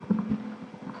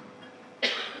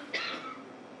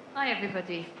Hi,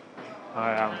 everybody.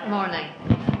 Hi, Morning.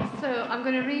 So I'm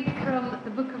going to read from the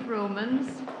book of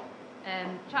Romans,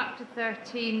 chapter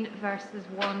 13, verses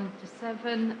 1 to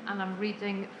 7, and I'm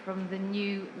reading from the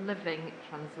New Living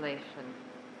Translation.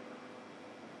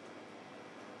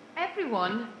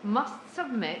 Everyone must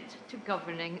submit to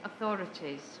governing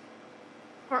authorities,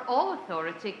 for all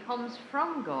authority comes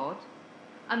from God,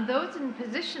 and those in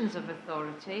positions of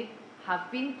authority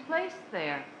have been placed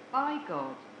there by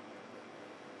God.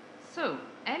 So,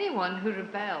 anyone who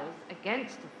rebels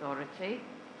against authority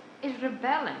is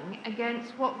rebelling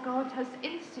against what God has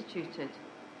instituted,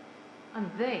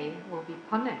 and they will be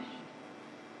punished.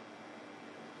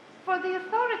 For the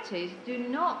authorities do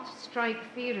not strike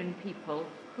fear in people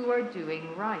who are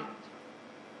doing right,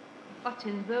 but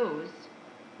in those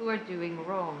who are doing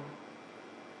wrong.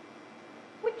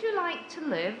 Would you like to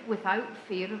live without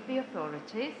fear of the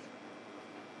authorities?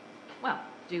 Well,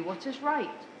 do what is right,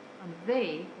 and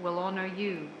they will honour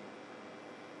you.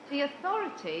 The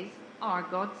authorities are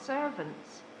God's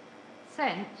servants,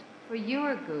 sent for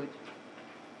your good.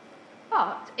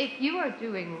 But if you are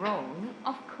doing wrong,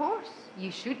 of course you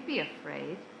should be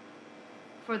afraid,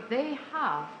 for they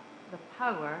have the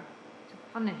power to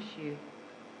punish you.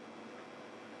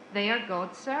 They are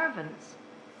God's servants,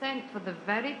 sent for the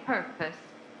very purpose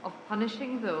of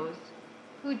punishing those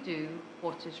who do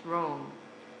what is wrong.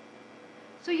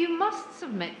 So you must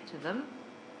submit to them,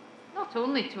 not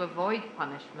only to avoid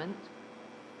punishment,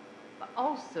 but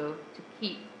also to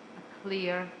keep a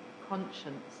clear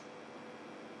conscience.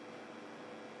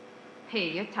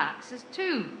 Pay your taxes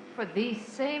too, for these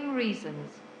same reasons.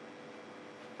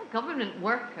 For government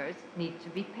workers need to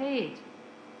be paid.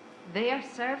 They are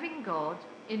serving God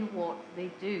in what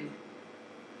they do.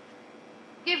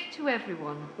 Give to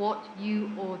everyone what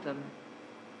you owe them.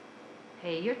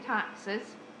 Pay your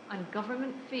taxes and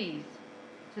government fees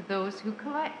to those who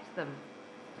collect them,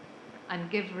 and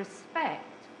give respect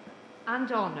and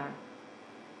honour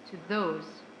to those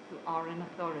who are in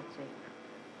authority.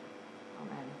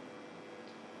 Amen.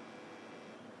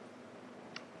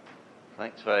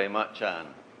 Thanks very much, Anne.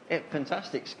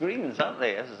 Fantastic screens, aren't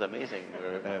they? This is amazing.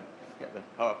 We'll get the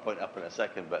PowerPoint up in a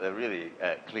second, but they're really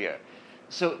clear.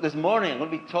 So this morning I'm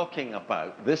going to be talking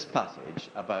about this passage,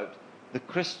 about the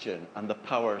Christian and the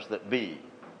powers that be.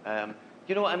 Do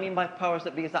you know what I mean by powers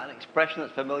that be? Is that an expression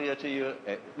that's familiar to you?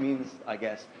 It means, I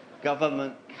guess,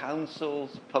 government,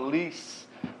 councils, police,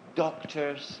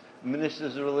 doctors,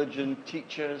 ministers of religion,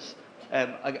 teachers.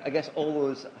 I guess all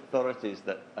those authorities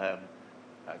that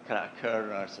kind of occur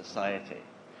in our society.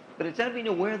 But does anybody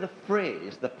know where the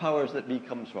phrase, the powers that be,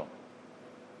 comes from?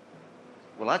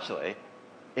 Well, actually,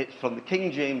 it's from the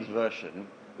King James Version,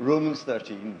 Romans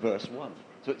 13, verse 1.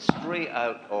 So it's straight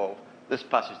out of this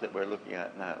passage that we're looking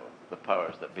at now, the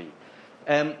powers that be.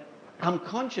 I'm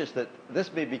conscious that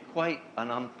this may be quite an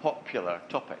unpopular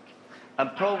topic, and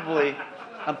probably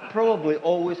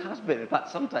always has been, in fact,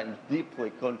 sometimes deeply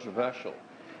controversial.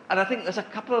 And I think there's a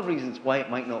couple of reasons why it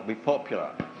might not be popular.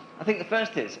 I think the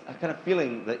first is a kind of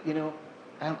feeling that,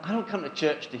 I don't come to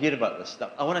church to hear about this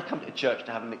stuff. I want to come to church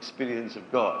to have an experience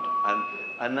of God.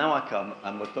 And now I come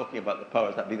and we're talking about the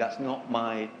powers that be. That's not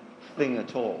my thing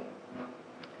at all.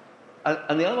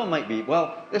 And the other one might be,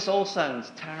 well, this all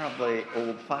sounds terribly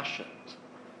old-fashioned,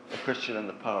 the Christian and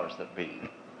the powers that be.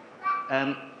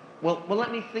 Well,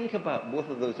 let me think about both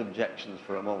of those objections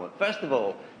for a moment. First of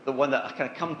all, the one that I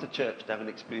kind of come to church to have an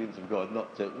experience of God,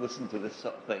 not to listen to this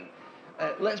sort of thing.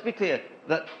 Let's be clear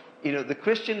that, the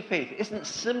Christian faith isn't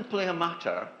simply a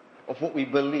matter of what we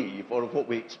believe or of what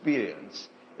we experience.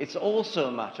 It's also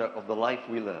a matter of the life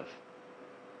we live.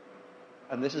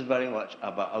 And this is very much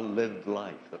about a lived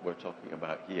life that we're talking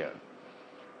about here.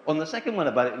 On the second one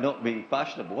about it not being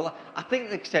fashionable, well, I think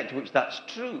the extent to which that's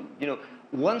true.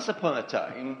 Once upon a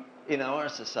time in our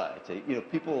society,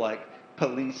 people like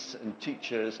police and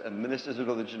teachers and ministers of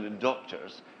religion and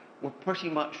doctors were pretty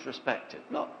much respected.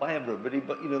 Not by everybody,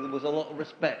 but, there was a lot of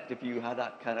respect if you had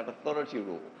that kind of authority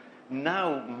role.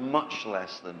 Now, much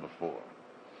less than before.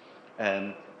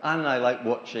 Anne and I like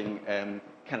watching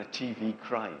kind of TV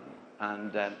crime.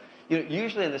 And,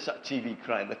 usually in this sort of TV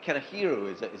crime, the kind of hero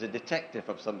is a detective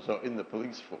of some sort in the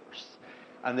police force.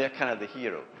 And they're kind of the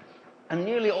hero. And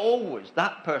nearly always,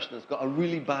 that person has got a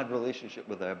really bad relationship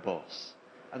with their boss.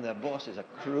 And their boss is a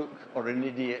crook or an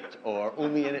idiot or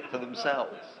only in it for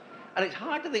themselves. And it's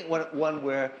hard to think one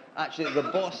where actually the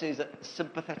boss is a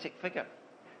sympathetic figure.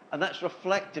 And that's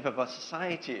reflective of a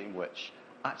society in which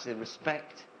actually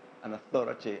respect and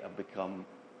authority have become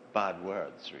bad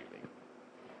words, really.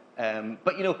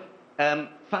 But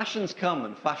fashions come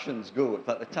and fashions go. It's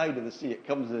like the tide of the sea. It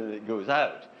comes in and it goes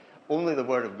out. Only the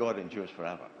word of God endures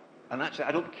forever. And actually,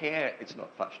 I don't care it's not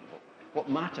fashionable. What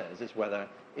matters is whether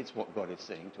it's what God is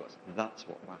saying to us. That's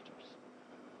what matters.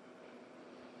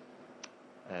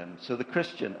 So the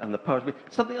Christian and the power.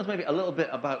 Something else maybe a little bit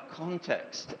about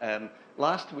context.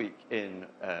 Last week in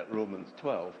Romans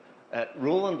 12,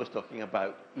 Roland was talking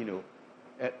about,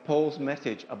 Paul's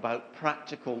message about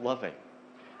practical loving.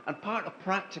 And part of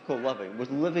practical loving was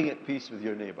living at peace with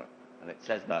your neighbour. And it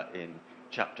says that in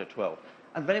chapter 12.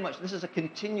 And very much this is a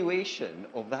continuation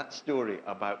of that story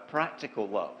about practical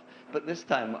love, but this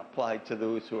time applied to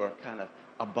those who are kind of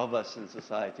above us in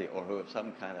society or who have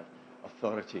some kind of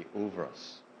authority over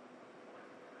us.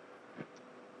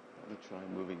 Let me try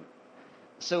moving.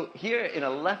 So here in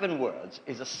 11 words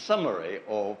is a summary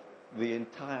of the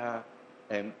entire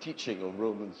teaching of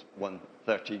Romans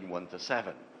 1:13,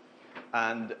 1-7.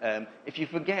 And if you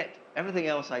forget everything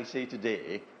else I say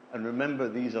today and remember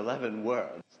these 11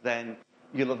 words, then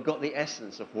you'll have got the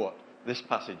essence of what this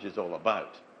passage is all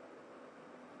about.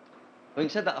 Having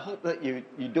said that, I hope that you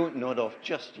don't nod off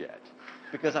just yet,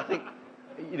 because I think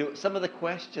some of the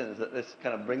questions that this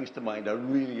kind of brings to mind are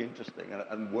really interesting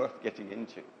and worth getting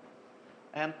into.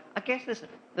 I guess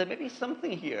there may be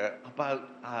something here about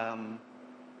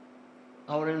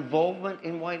our involvement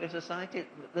in wider society.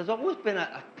 There's always been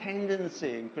a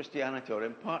tendency in Christianity, or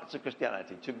in parts of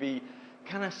Christianity, to be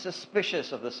kind of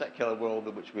suspicious of the secular world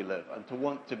in which we live, and to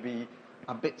want to be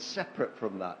a bit separate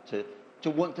from that, to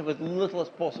want to have as little as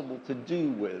possible to do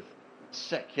with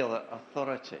secular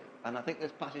authority. And I think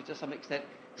this passage, to some extent,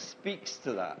 speaks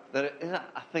to that. There is,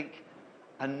 I think,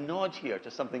 a nod here to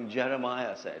something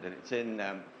Jeremiah said, and it's in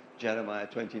Jeremiah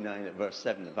 29 at verse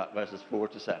 7, in fact, verses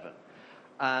 4-7.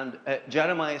 And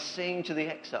Jeremiah is saying to the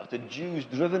exile, to Jews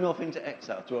driven off into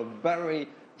exile, to a very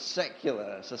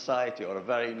secular society, or a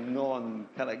very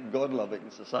kind of God-loving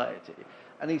society.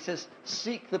 And he says,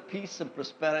 seek the peace and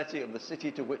prosperity of the city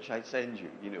to which I send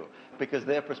you, because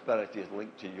their prosperity is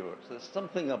linked to yours. So there's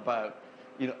something about,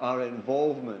 our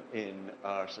involvement in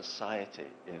our society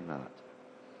in that.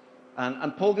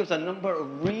 And Paul gives a number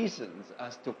of reasons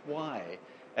as to why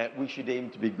we should aim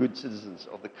to be good citizens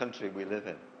of the country we live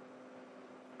in.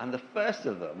 And the first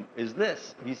of them is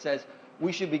this. He says,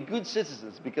 we should be good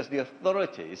citizens because the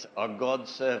authorities are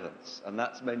God's servants. And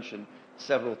that's mentioned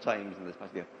several times in this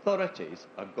passage. The authorities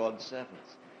are God's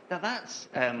servants. Now that's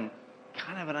kind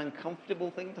of an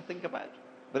uncomfortable thing to think about.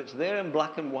 But it's there in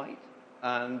black and white.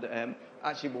 And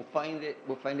actually we'll find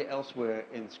it elsewhere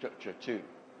in Scripture too.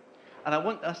 And I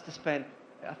want us to spend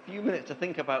a few minutes to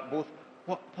think about both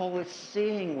what Paul is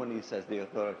saying when he says the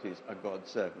authorities are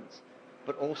God's servants,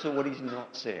 but also what he's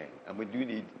not saying. And we do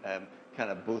need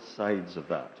kind of both sides of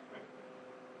that.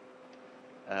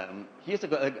 Here's a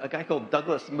guy called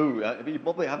Douglas Moo. You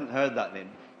probably haven't heard that name.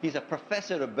 He's a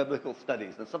professor of biblical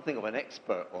studies and something of an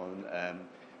expert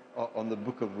on the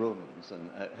book of Romans. And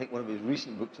I think one of his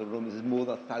recent books on Romans is more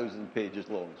than 1,000 pages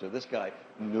long. So this guy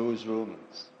knows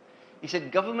Romans. He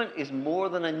said, government is more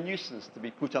than a nuisance to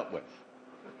be put up with.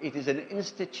 It is an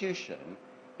institution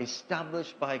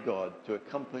established by God to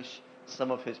accomplish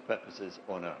some of his purposes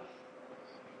on earth.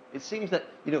 It seems that,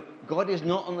 God is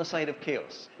not on the side of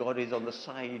chaos. God is on the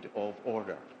side of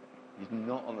order. He's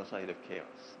not on the side of chaos.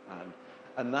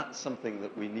 And that's something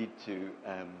that we need to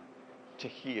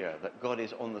hear, that God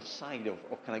is on the side of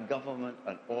kind of government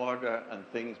and order and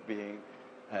things being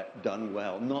done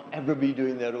well. Not everybody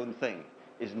doing their own thing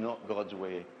is not God's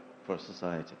way for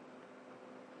society.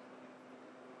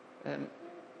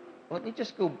 Let me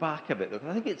just go back a bit, though, because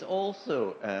I think it's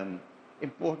also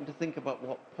important to think about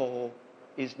what Paul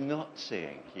is not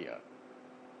saying here.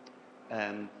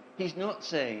 He's not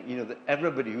saying, that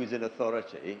everybody who's in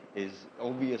authority is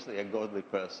obviously a godly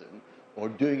person, or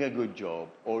doing a good job,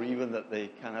 or even that they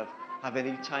kind of have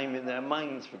any time in their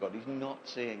minds for God. He's not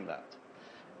saying that.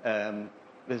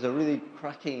 There's a really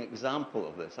cracking example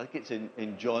of this. I think it's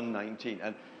in John 19.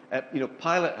 And,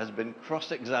 Pilate has been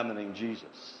cross-examining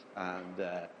Jesus. And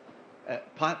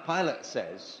Pilate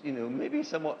says, maybe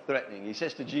somewhat threatening, he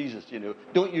says to Jesus,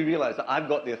 don't you realize that I've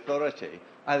got the authority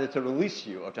either to release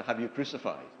you or to have you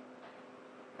crucified?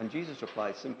 And Jesus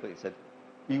replied simply, he said,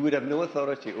 you would have no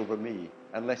authority over me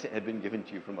unless it had been given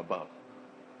to you from above.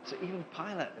 So even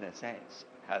Pilate, in a sense,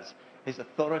 has his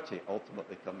authority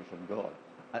ultimately coming from God.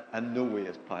 And no way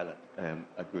is Pilate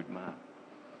a good man.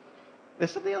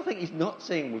 There's something else I think he's not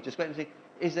saying, which is quite interesting,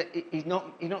 is that he's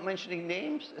not mentioning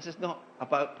names. This is not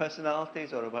about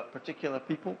personalities or about particular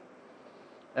people.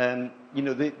 The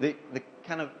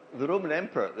kind of the Roman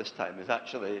emperor at this time is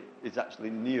actually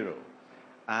Nero,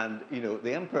 and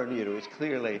the Emperor Nero is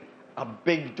clearly a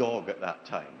big dog at that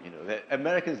time. The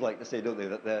Americans like to say, don't they,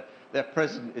 that their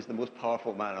president is the most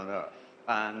powerful man on earth.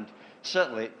 And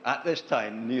certainly, at this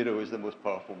time, Nero is the most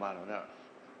powerful man on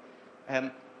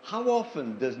earth. How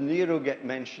often does Nero get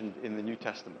mentioned in the New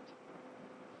Testament?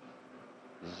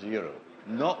 0.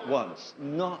 Not once.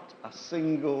 Not a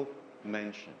single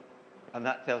mention. And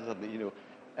that tells us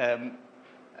that,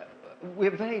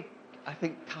 we're very, I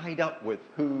think, tied up with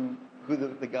who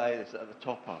the guys at the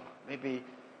top are. Maybe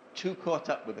too caught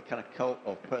up with the kind of cult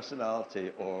of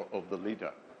personality or of the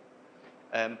leader.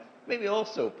 Maybe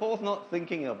also, Paul's not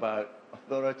thinking about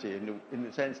authority in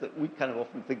the sense that we kind of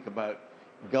often think about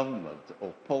government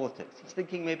or politics. He's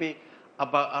thinking maybe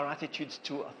about our attitudes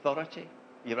to authority,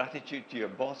 your attitude to your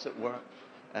boss at work,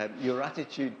 your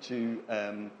attitude to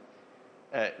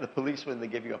the police when they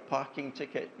give you a parking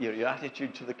ticket, your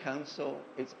attitude to the council.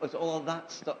 It's all of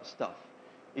that stuff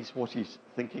is what he's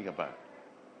thinking about.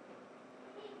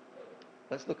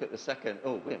 Let's look at the second.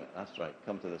 Oh, wait a minute. That's right.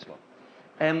 Come to this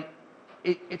one.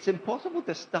 It's impossible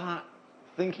to start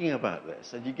thinking about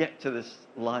this, and you get to this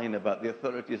line about the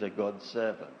authorities are God's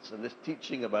servants, and this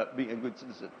teaching about being a good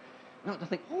citizen. Not to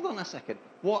think, hold on a second,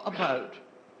 what about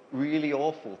really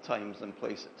awful times and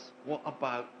places? What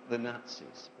about the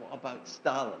Nazis? What about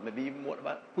Stalin? Maybe even what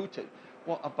about Putin?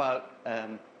 What about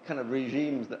kind of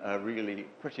regimes that are really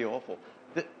pretty awful?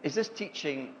 Is this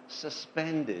teaching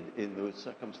suspended in those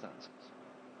circumstances?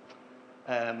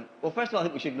 Well, first of all, I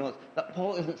think we should note that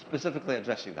Paul isn't specifically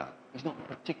addressing that. He's not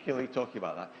particularly talking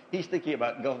about that. He's thinking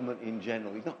about government in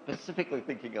general. He's not specifically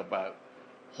thinking about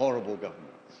horrible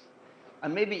governments.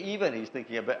 And maybe even he's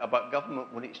thinking a bit about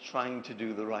government when it's trying to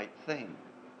do the right thing.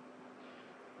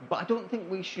 But I don't think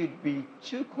we should be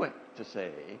too quick to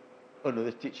say, oh no,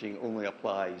 this teaching only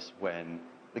applies when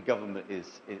the government is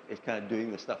kind of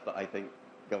doing the stuff that I think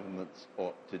governments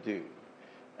ought to do.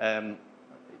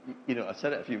 I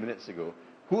said it a few minutes ago.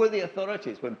 Who are the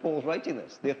authorities when Paul's writing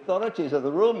this? The authorities are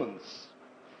the Romans.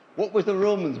 What was the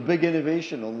Romans' big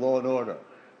innovation on law and order?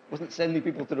 It wasn't sending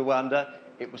people to Rwanda,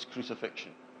 it was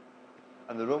crucifixion.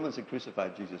 And the Romans had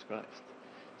crucified Jesus Christ.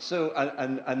 So,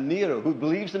 and Nero, who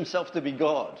believes himself to be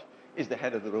God, is the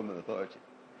head of the Roman authority.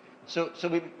 So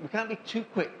we can't be too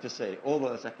quick to say, hold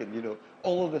on a second,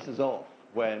 all of this is off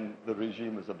when the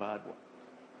regime is a bad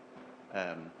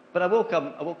one. But I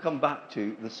will come back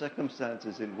to the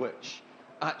circumstances in which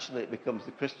actually it becomes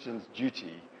the Christian's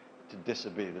duty to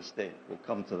disobey the state. We'll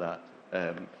come to that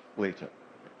later.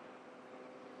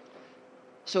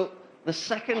 So the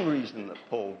second reason that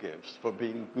Paul gives for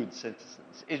being good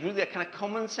citizens is really a kind of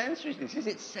common sense reason. He says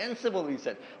it's sensible, he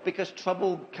said, because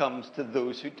trouble comes to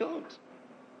those who don't.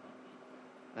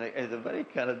 And it's a very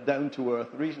kind of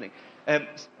down-to-earth reasoning. And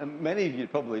many of you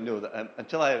probably know that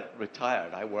until I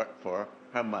retired, I worked for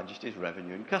Her Majesty's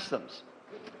Revenue and Customs.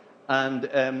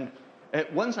 And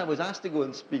once I was asked to go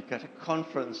and speak at a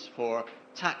conference for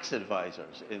tax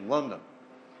advisors in London.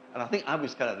 And I think I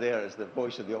was kind of there as the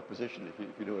voice of the opposition, if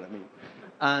you know what I mean.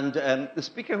 And the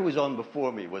speaker who was on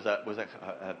before me was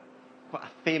quite a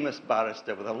famous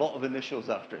barrister with a lot of initials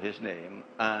after his name.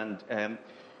 And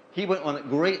he went on at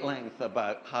great length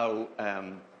about how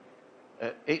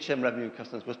HM Revenue and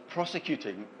Customs was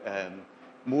prosecuting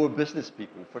more business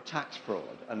people for tax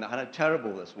fraud, and how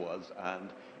terrible this was, and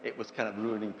it was kind of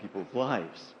ruining people's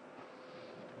lives.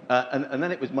 And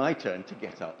then it was my turn to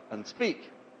get up and speak.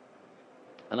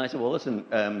 And I said, well, listen,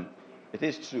 it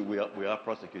is true we are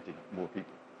prosecuting more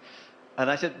people.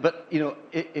 And I said, but,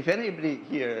 if anybody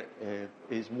here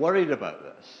is worried about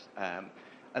this,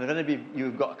 and if any of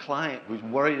you've got a client who's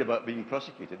worried about being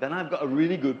prosecuted, then I've got a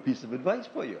really good piece of advice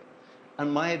for you.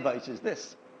 And my advice is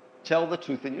this: tell the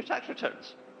truth in your tax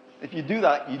returns. If you do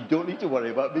that, you don't need to worry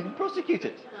about being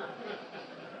prosecuted.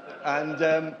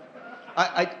 And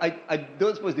I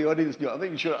don't suppose the audience knew it. I'm not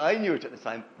even sure I knew it at the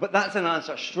time. But that's an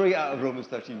answer straight out of Romans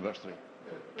 13, verse 3.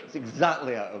 It's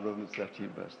exactly out of Romans 13,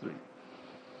 verse 3.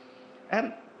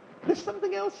 There's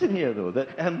something else in here, though,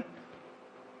 that...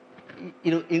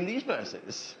 in these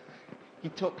verses, he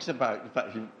talks about, in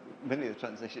fact, many of the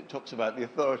translations, it talks about the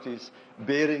authorities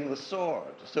bearing the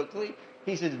sword. So clearly,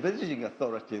 he's envisaging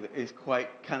authority that is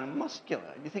quite kind of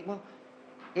muscular. And you think, well,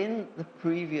 in the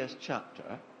previous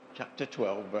chapter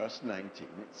 12, verse 19,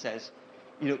 it says,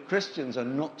 Christians are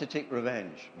not to take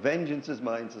revenge. Vengeance is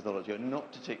mine, says the Lord. You're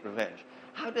not to take revenge.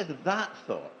 How does that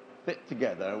thought fit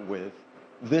together with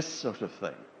this sort of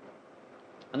thing?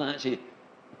 And I actually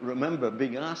remember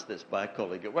being asked this by a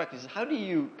colleague at work. He says, how do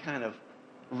you kind of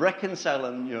reconcile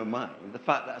in your mind the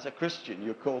fact that as a Christian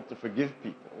you're called to forgive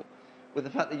people with the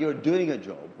fact that you're doing a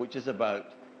job which is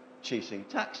about chasing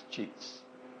tax cheats?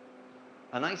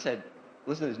 And I said,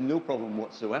 listen, there's no problem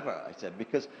whatsoever, I said,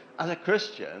 because as a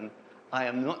Christian, I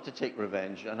am not to take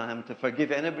revenge and I am to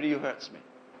forgive anybody who hurts me.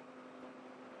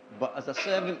 But as a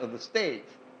servant of the state,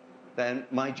 then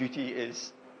my duty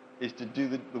is to do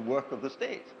the work of the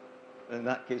state. And in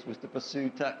that case was to pursue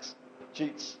tax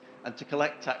cheats and to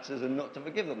collect taxes and not to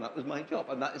forgive them. That was my job.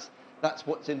 And that's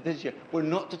what's in this year. We're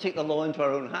not to take the law into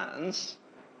our own hands,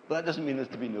 but that doesn't mean there's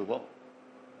to be no law.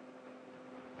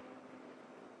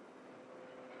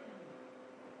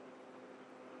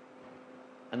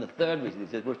 And the third reason,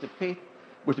 he says,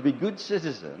 we're to be good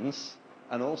citizens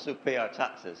and also pay our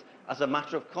taxes as a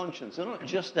matter of conscience. So not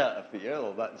just out of fear,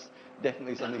 although that's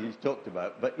definitely something he's talked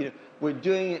about, but we're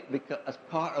doing it as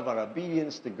part of our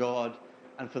obedience to God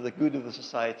and for the good of the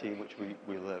society in which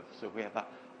we live. So we have that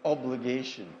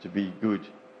obligation to be good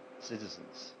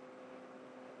citizens.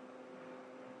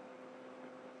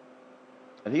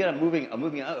 And here I'm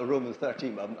moving out of Romans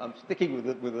 13, but I'm sticking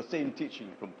with the same teaching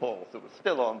from Paul. So we're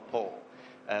still on Paul,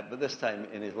 but this time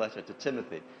in his letter to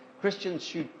Timothy. Christians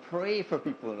should pray for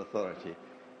people in authority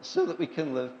so that we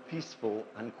can live peaceful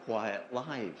and quiet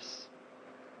lives.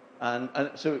 And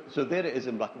so there it is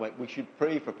in black and white. We should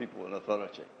pray for people in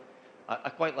authority. I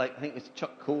quite like, I think it's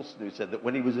Chuck Colson who said that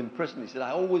when he was in prison, he said, I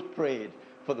always prayed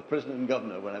for the prison and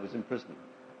governor when I was in prison.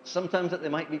 Sometimes that they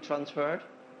might be transferred,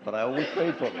 but I always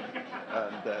prayed for them.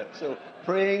 And so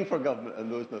praying for government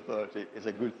and those in authority is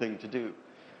a good thing to do.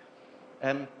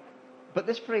 But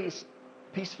this phrase,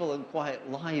 peaceful and quiet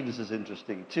lives, is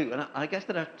interesting too. And I guess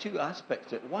there are two aspects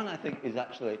to it. One, I think, is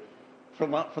actually,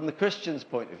 from the Christian's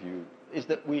point of view, is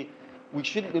that we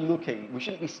shouldn't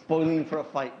be spoiling for a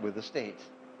fight with the state.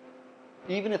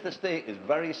 Even if the state is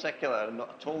very secular and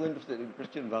not at all interested in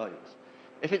Christian values,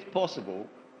 if it's possible,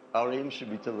 our aim should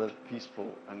be to live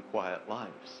peaceful and quiet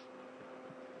lives.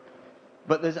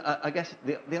 But there's, I guess,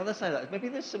 the other side of that is maybe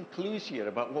there's some clues here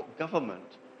about what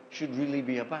government should really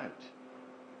be about.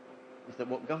 Is that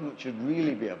what government should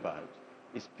really be about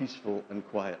is peaceful and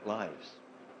quiet lives.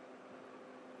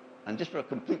 And just for a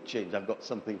complete change, I've got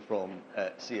something from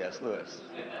C.S. Lewis.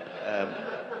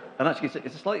 And actually,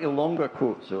 it's a slightly longer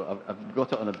quote, so I've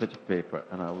got it on a bit of paper,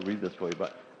 and I'll read this for you,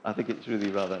 but I think it's really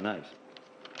rather nice.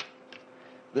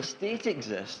 The state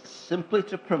exists simply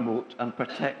to promote and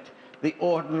protect the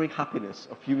ordinary happiness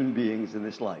of human beings in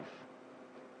this life.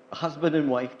 A husband and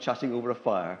wife chatting over a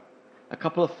fire, a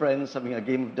couple of friends having a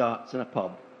game of darts in a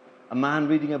pub, a man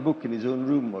reading a book in his own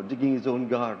room or digging his own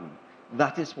garden.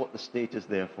 That is what the state is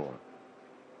there for.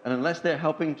 And unless they're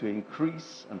helping to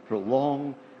increase and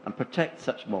prolong and protect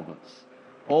such moments,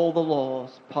 all the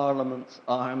laws, parliaments,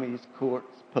 armies,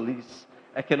 courts, police,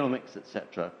 economics,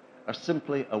 etc., are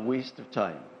simply a waste of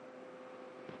time.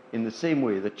 In the same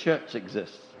way, the church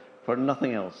exists for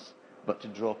nothing else but to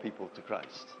draw people to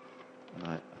Christ. And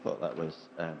I thought that was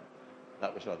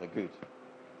rather good.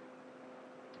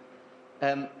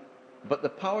 But the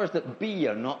powers that be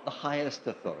are not the highest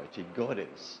authority. God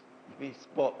is. You may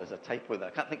spot there's a typo there.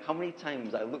 I can't think how many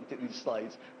times I looked at these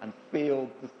slides and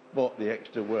failed to spot the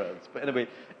extra words. But anyway,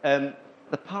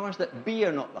 the powers that be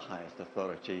are not the highest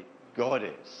authority. God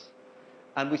is.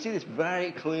 And we see this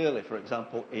very clearly, for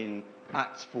example, in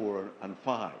Acts 4 and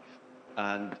 5.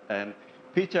 And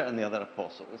Peter and the other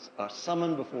apostles are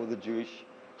summoned before the Jewish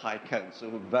High Council,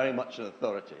 who are very much in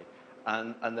authority,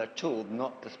 and they're told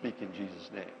not to speak in Jesus'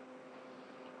 name.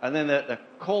 And then they're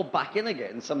called back in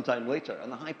again sometime later,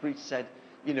 and the high priest said,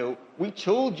 we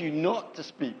told you not to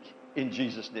speak in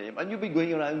Jesus' name, and you've been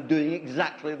going around doing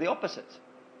exactly the opposite.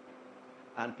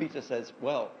 And Peter says,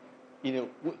 well,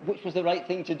 which was the right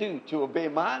thing to do, to obey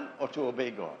man or to obey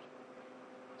God?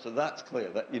 So that's clear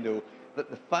that,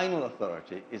 that the final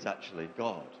authority is actually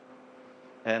God.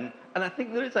 And I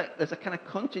think there's a kind of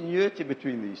continuity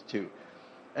between these two.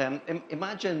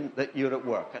 Imagine that you're at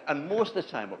work, and most of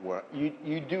the time at work,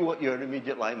 you do what your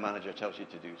immediate line manager tells you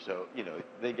to do. So,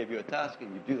 they give you a task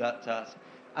and you do that task.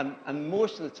 And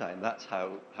most of the time, that's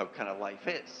how kind of life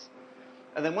is.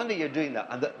 And then one day you're doing that,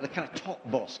 and the kind of top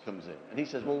boss comes in, and he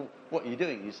says, well, what are you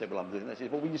doing? You say, well, I'm doing this. He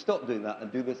says, well, will you stop doing that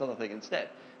and do this other thing instead?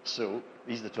 So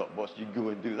he's the top boss, you go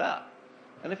and do that.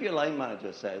 And if your line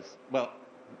manager says, well,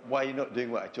 why are you not doing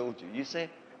what I told you? You say,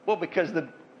 well, because the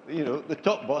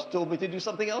top boss told me to do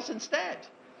something else instead.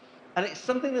 And it's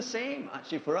something the same,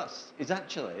 actually, for us. Is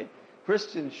actually,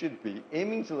 Christians should be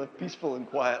aiming to live peaceful and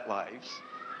quiet lives,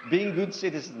 being good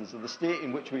citizens of the state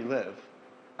in which we live,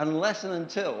 unless and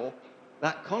until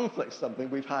that conflicts something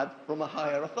we've had from a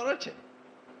higher authority.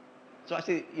 So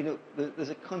actually, there's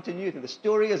a continuity. The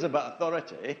story is about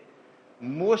authority.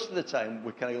 Most of the time,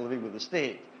 we're kind of living with the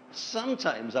state.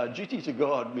 Sometimes our duty to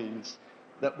God means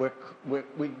that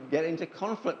we get into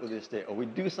conflict with the state, or we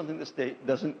do something the state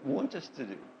doesn't want us to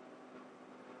do.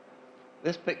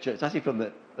 This picture, it's actually from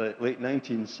the late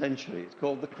 19th century. It's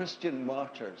called The Christian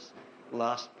Martyrs.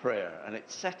 last prayer, and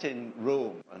it's set in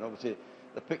Rome, and obviously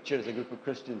the picture is a group of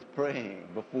Christians praying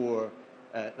before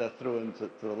they're thrown to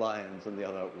the lions and the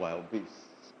other wild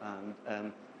beasts.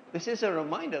 And this is a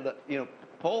reminder that,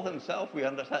 Paul himself, we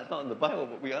understand, it's not in the Bible,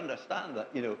 but we understand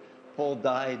that, Paul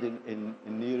died in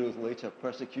Nero's later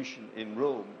persecution in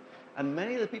Rome, and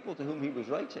many of the people to whom he was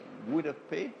writing would have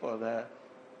paid for their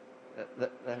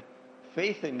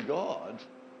faith in God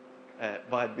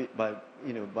by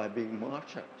being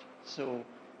martyred. So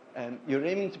you're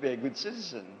aiming to be a good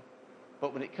citizen,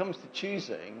 but when it comes to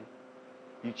choosing,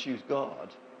 you choose God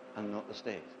and not the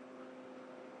state.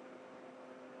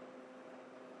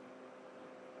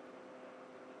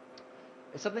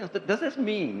 It's something else. Does this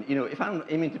mean, if I'm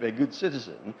aiming to be a good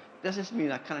citizen, does this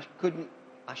mean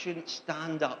I shouldn't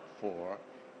stand up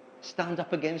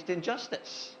against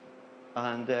injustice?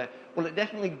 And, well, it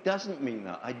definitely doesn't mean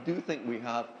that. I do think we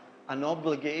have an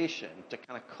obligation to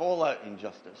kind of call out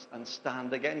injustice and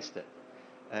stand against it.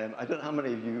 I don't know how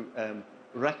many of you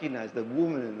recognize the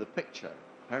woman in the picture.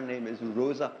 Her name is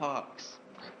Rosa Parks.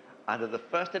 And on the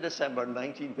 1st of December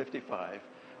 1955,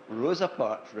 Rosa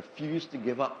Parks refused to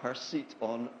give up her seat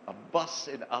on a bus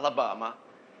in Alabama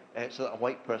so that a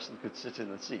white person could sit in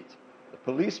the seat. The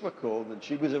police were called and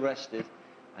she was arrested,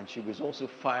 and she was also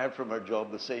fired from her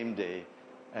job the same day,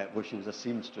 where she was a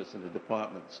seamstress in a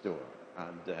department store.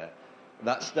 And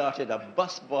that started a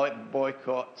bus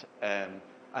boycott, and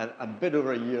a bit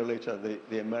over a year later,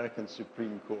 the American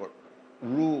Supreme Court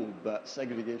ruled that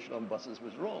segregation on buses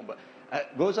was wrong. But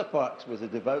Rosa Parks was a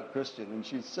devout Christian, and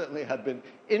she certainly had been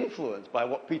influenced by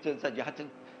what Peter had said.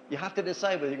 You have to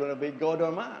decide whether you're going to be God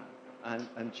or man.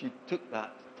 And she took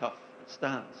that tough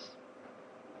stance.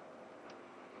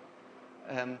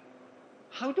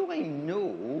 How do I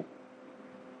know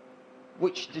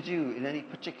which to do in any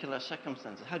particular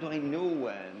circumstances? How do I know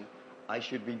when I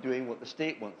should be doing what the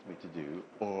state wants me to do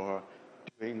or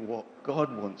doing what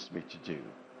God wants me to do?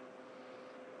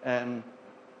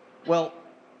 Well,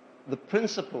 the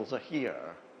principles are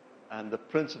here, and the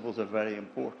principles are very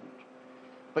important.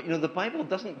 But, the Bible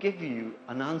doesn't give you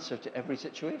an answer to every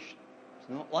situation. It's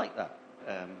not like that.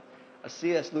 As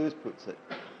C.S. Lewis puts it,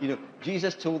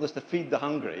 Jesus told us to feed the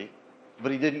hungry,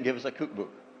 but he didn't give us a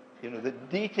cookbook. The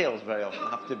details very often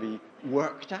have to be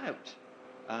worked out.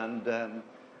 And,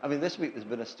 this week there's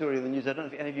been a story in the news, I don't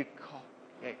know if any of you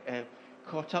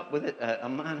caught up with it, a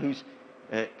man whose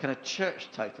kind of church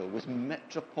title was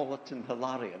Metropolitan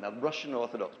Hilarion, a Russian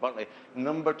Orthodox, apparently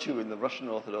number 2 in the Russian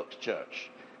Orthodox Church,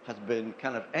 has been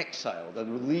kind of exiled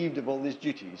and relieved of all his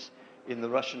duties in the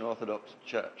Russian Orthodox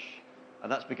Church.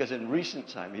 And that's because in recent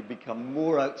time he'd become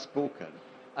more outspoken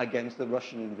against the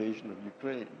Russian invasion of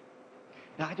Ukraine.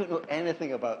 Now, I don't know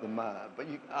anything about the man, but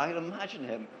I imagine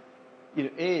him,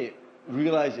 A,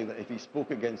 realizing that if he spoke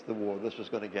against the war, this was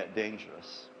going to get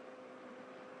dangerous.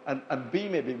 And B,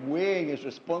 maybe weighing his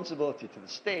responsibility to the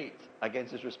state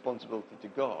against his responsibility to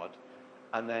God,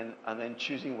 and then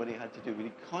choosing what he had to do.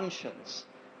 Really, conscience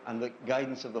and the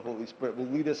guidance of the Holy Spirit will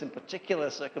lead us in particular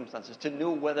circumstances to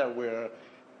know whether we're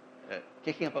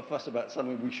kicking up a fuss about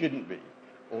something we shouldn't be,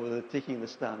 or whether taking the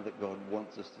stand that God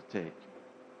wants us to take.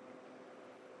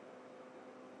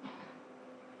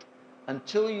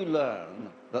 Until you learn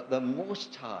that the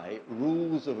Most High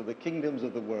rules over the kingdoms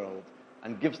of the world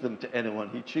and gives them to anyone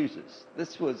he chooses.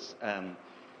 This was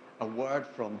a word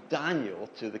from Daniel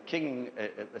to the king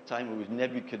at the time, who was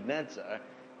Nebuchadnezzar,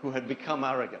 who had become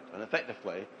arrogant. And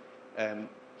effectively,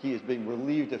 he is being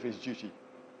relieved of his duty.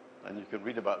 And you can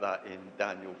read about that in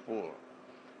Daniel 4.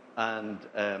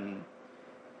 And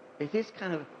it is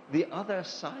kind of the other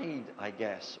side, I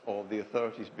guess, of the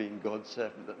authorities being God's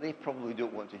servant that they probably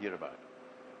don't want to hear about.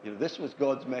 This was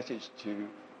God's message to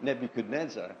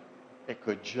Nebuchadnezzar. It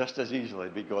could just as easily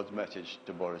be God's message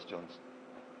to Boris Johnson.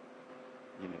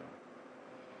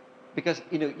 Because,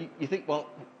 you think, well,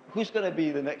 who's going to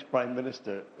be the next Prime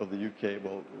Minister of the UK?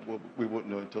 Well, we won't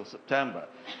know until September.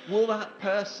 Will that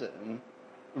person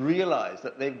realize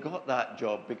that they've got that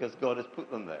job because God has put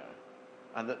them there,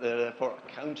 and that they're therefore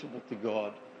accountable to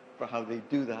God for how they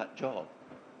do that job?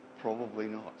 Probably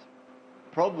not.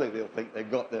 Probably they'll think they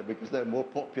got there because they're more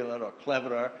popular or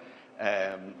cleverer,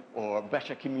 or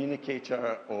better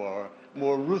communicator, or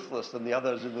more ruthless than the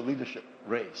others in the leadership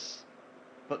race.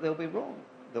 But they'll be wrong.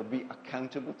 They'll be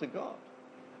accountable to God.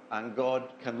 And God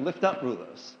can lift up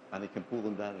rulers, and he can pull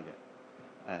them down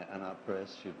again. And our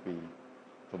prayers should be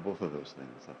for both of those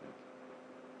things, I think.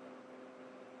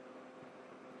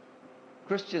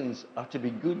 Christians are to be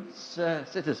good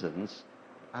citizens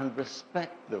and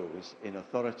respect those in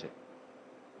authority.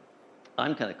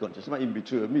 I'm kind of conscious, it might even be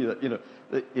true of me, that,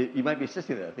 that you might be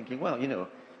sitting there thinking, well,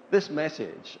 this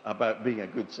message about being a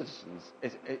good citizen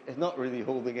is not really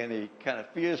holding any kind of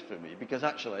fears for me, because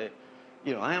actually,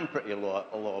 I am pretty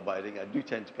law-abiding. I do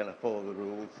tend to kind of follow the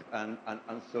rules, and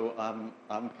so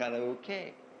I'm kind of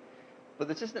okay. But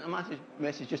this isn't a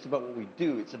message just about what we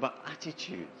do. It's about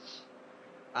attitudes.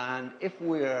 And if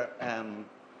we're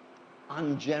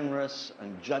ungenerous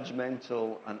and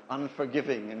judgmental and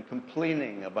unforgiving and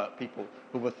complaining about people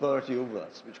who have authority over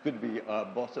us, which could be our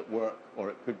boss at work, or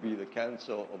it could be the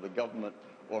council or the government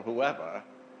or whoever,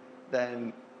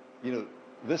 then,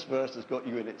 this verse has got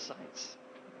you in its sights.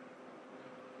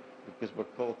 Because we're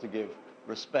called to give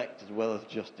respect as well as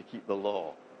just to keep the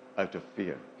law out of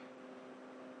fear.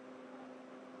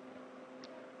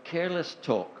 Careless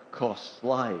talk costs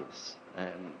lives.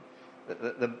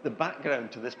 The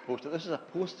background to this poster, this is a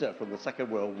poster from the Second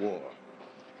World War.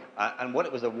 And what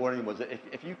it was a warning was that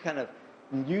if you kind of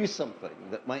knew something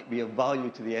that might be of value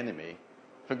to the enemy,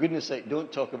 for goodness sake,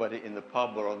 don't talk about it in the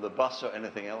pub or on the bus or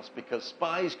anything else, because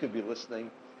spies could be listening,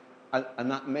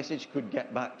 and that message could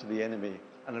get back to the enemy,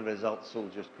 and as a result,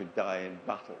 soldiers could die in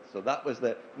battle. So that was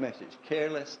the message.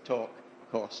 Careless talk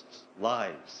costs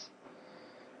lives.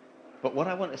 But what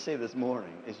I want to say this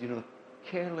morning is,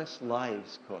 careless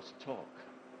lives cost talk.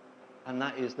 And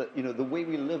that is that, the way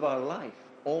we live our life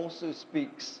also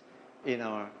speaks in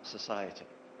our society.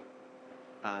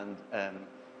 And,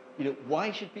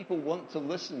 why should people want to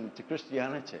listen to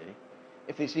Christianity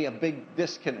if they see a big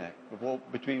disconnect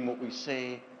between what we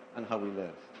say and how we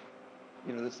live?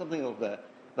 There's something of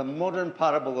the modern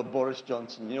parable of Boris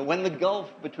Johnson. When the gulf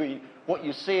between what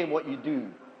you say and what you do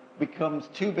becomes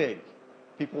too big,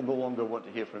 people no longer want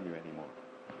to hear from you anymore.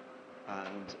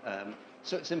 And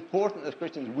so it's important as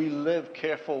Christians we live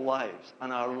careful lives,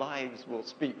 and our lives will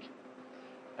speak.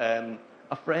 A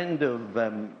friend of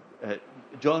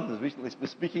Jonathan's recently was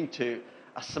speaking to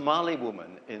a Somali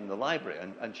woman in the library,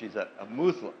 and she's a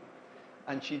Muslim.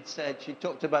 And she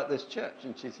talked about this church,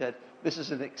 and she said, this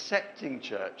is an accepting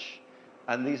church,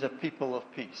 and these are people of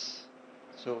peace.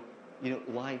 So,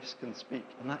 lives can speak,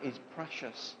 and that is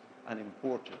precious and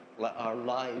important. Let our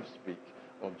lives speak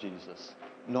of Jesus,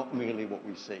 not merely what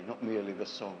we say, not merely the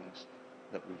songs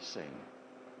that we sing.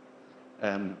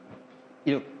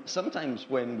 Sometimes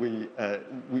when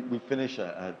we finish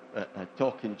a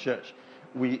talk in church,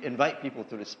 we invite people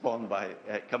to respond by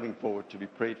coming forward to be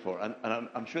prayed for, and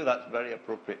I'm sure that's very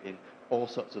appropriate in all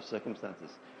sorts of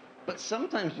circumstances. But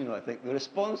sometimes, I think the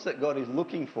response that God is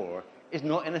looking for is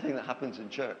not anything that happens in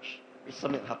church. It's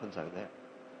something that happens out there.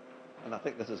 And I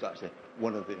think this is actually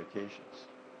one of the occasions.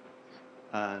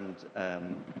 And,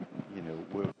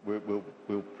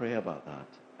 we'll pray about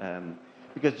that.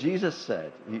 Because Jesus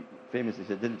said, he famously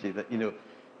said, didn't he, that,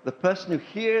 the person who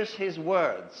hears his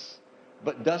words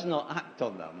but does not act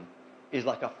on them is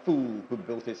like a fool who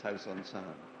built his house on sand.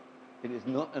 It is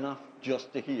not enough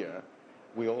just to hear.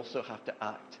 We also have to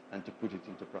act and to put it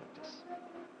into practice.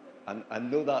 And I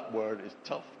know that word is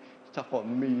tough. It's tough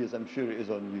on me, as I'm sure it is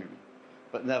on you.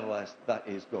 But nevertheless, that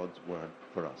is God's word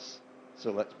for us.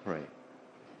 So let's pray.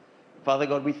 Father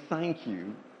God, we thank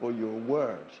you for your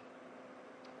word.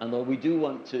 And Lord, we do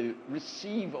want to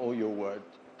receive all your word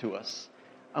to us.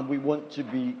 And we want to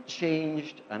be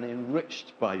changed and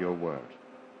enriched by your word.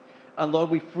 And Lord,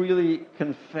 we freely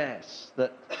confess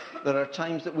that there are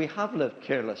times that we have lived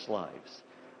careless lives,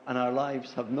 and our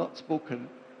lives have not spoken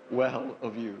well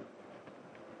of you.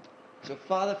 So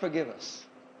Father, forgive us.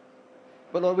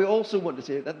 But Lord, we also want to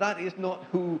say that that is not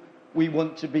who we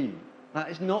want to be.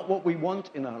 That is not what we want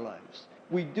in our lives.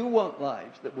 We do want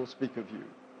lives that will speak of you.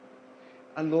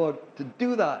 And Lord, to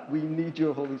do that, we need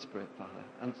your Holy Spirit, Father.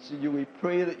 And so we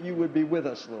pray that you would be with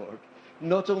us, Lord,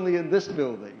 not only in this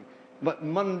building, but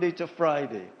Monday to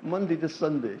Friday, Monday to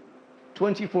Sunday,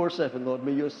 24/7, Lord.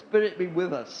 May your Spirit be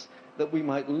with us, that we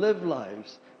might live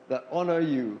lives that honor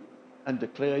you and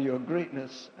declare your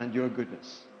greatness and your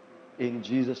goodness. In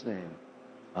Jesus' name,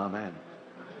 amen.